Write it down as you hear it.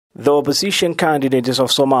The opposition candidates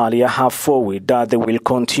of Somalia have vowed that they will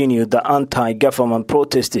continue the anti-government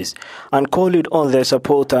protests and called on their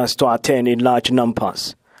supporters to attend in large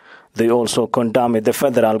numbers. They also condemned the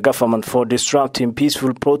federal government for disrupting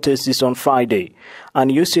peaceful protests on Friday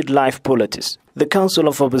and used live politics. The Council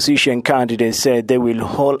of Opposition candidates said they will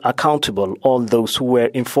hold accountable all those who were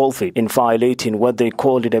involved in violating what they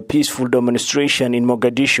called a peaceful demonstration in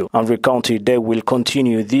Mogadishu and recounted they will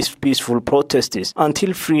continue these peaceful protests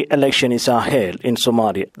until free elections are held in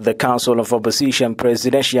Somalia. The Council of Opposition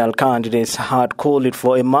presidential candidates had called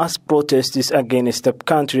for a mass protest against the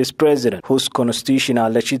country's president, whose constitutional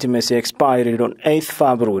legitimacy expired on 8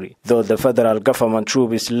 February, though the federal government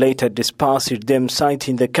troops later dispersed them,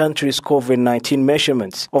 citing the country's COVID-19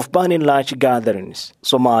 measurements of banning large gatherings.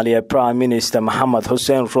 Somalia Prime Minister Mohamed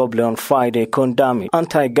Hussein Roble on Friday condemned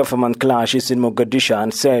anti-government clashes in Mogadishu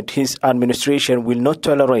and said his administration will not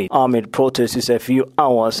tolerate armed protests a few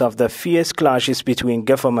hours after fierce clashes between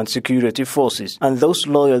government security forces and those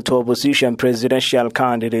loyal to opposition presidential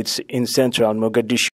candidates in central Mogadishu.